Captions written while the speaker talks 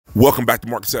Welcome back to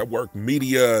Marcus at Work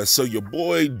Media. So your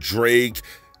boy Drake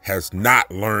has not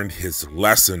learned his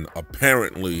lesson.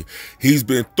 Apparently, he's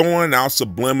been throwing out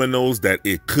subliminals that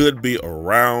it could be a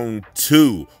round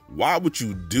two. Why would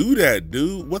you do that,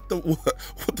 dude? What the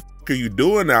fuck are you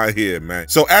doing out here, man?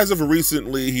 So as of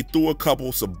recently, he threw a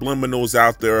couple subliminals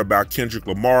out there about Kendrick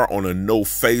Lamar on a No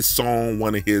Face song,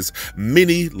 one of his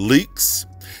mini leaks.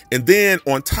 And then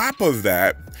on top of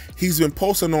that, he's been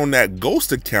posting on that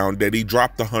Ghost account that he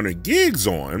dropped 100 gigs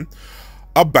on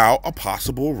about a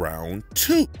possible round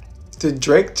two. Did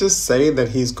Drake just say that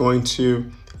he's going to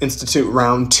institute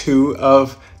round two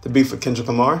of the beef with Kendrick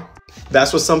Lamar?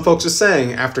 That's what some folks are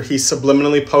saying after he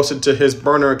subliminally posted to his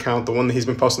burner account, the one that he's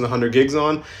been posting the 100 gigs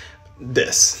on,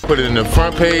 this. Put it in the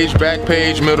front page, back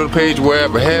page, middle of the page,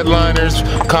 wherever. Headliners,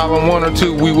 column 1 or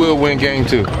 2, we will win game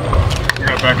 2.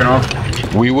 Backing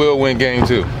off. We will win game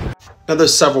 2. Now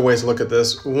there's several ways to look at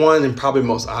this. One, and probably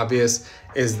most obvious,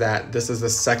 is that this is the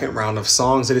second round of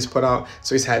songs that he's put out.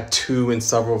 So he's had 2 in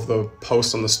several of the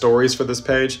posts on the stories for this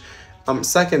page.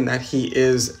 Second, that he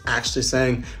is actually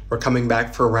saying we're coming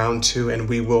back for round 2 and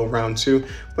we will round 2,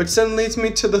 which then leads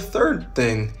me to the third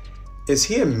thing. Is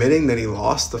he admitting that he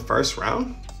lost the first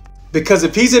round? Because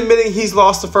if he's admitting he's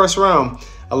lost the first round,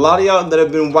 a lot of y'all that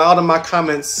have been wild in my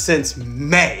comments since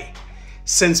May,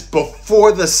 since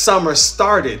before the summer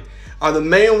started, are the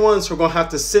main ones who are gonna have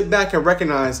to sit back and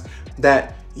recognize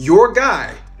that your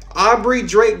guy, Aubrey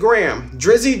Drake Graham,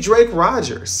 Drizzy Drake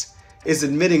Rogers, is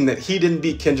admitting that he didn't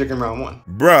beat Kendrick in round 1.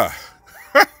 Bruh.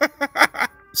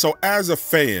 So as a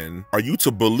fan, are you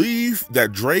to believe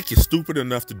that Drake is stupid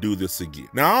enough to do this again?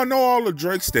 Now, I know all the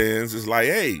Drake stands is like,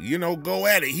 hey, you know, go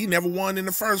at it. He never won in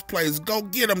the first place. Go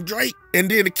get him, Drake. And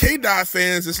then the K-Dot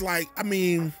fans, it's like, I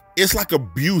mean, it's like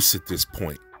abuse at this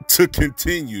point to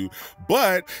continue.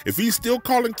 But if he's still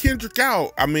calling Kendrick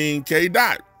out, I mean,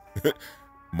 K-Dot,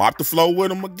 mop the floor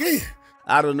with him again.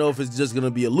 I don't know if it's just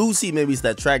gonna be a Lucy. Maybe it's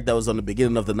that track that was on the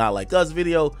beginning of the Not Like Us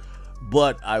video.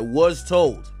 But I was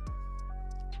told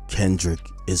Kendrick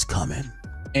is coming.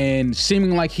 And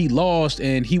seeming like he lost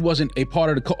and he wasn't a part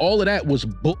of the all of that was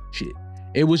bullshit.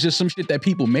 It was just some shit that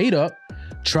people made up,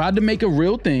 tried to make a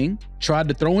real thing, tried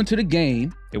to throw into the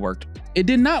game. It worked. It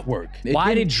did not work.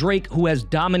 Why did Drake, who has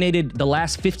dominated the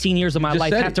last 15 years of my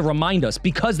life, have to remind us?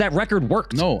 Because that record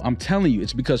worked. No, I'm telling you,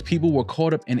 it's because people were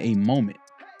caught up in a moment.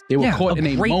 They were caught in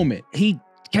a moment.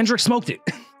 Kendrick smoked it.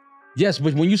 Yes,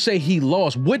 but when you say he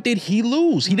lost, what did he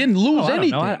lose? He didn't lose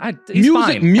anything. He's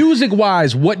fine.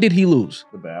 Music-wise, what did he lose?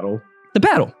 The battle. The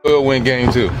battle. We'll win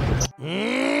game 2.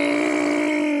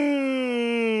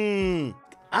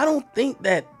 I don't think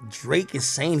that Drake is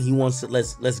saying he wants to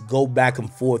let's go back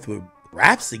and forth with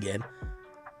raps again.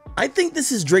 I think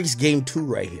this is Drake's game 2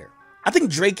 right here. I think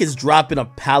Drake is dropping a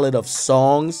palette of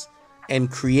songs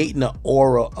and creating an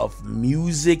aura of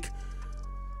music,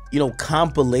 you know,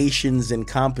 compilations and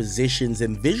compositions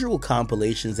and visual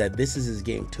compilations that this is his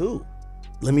game 2.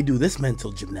 Let me do this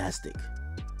mental gymnastic.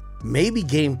 Maybe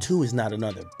game 2 is not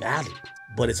another battle,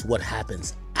 but it's what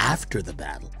happens after the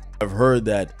battle. I've heard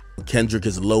that Kendrick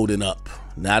is loading up.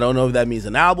 Now, I don't know if that means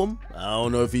an album. I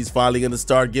don't know if he's finally gonna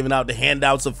start giving out the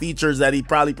handouts of features that he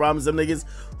probably promised them niggas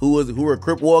who were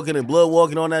crip walking and blood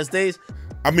walking on that stage.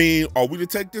 I mean, are we to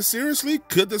take this seriously?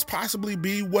 Could this possibly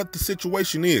be what the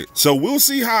situation is? So we'll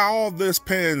see how all this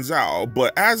pans out.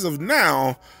 But as of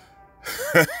now,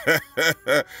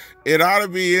 it ought to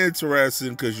be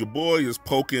interesting because your boy is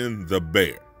poking the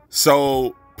bear.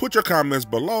 So put your comments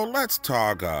below. Let's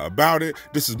talk about it.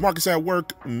 This is Marcus at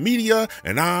Work Media,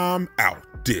 and I'm out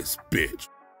this bitch.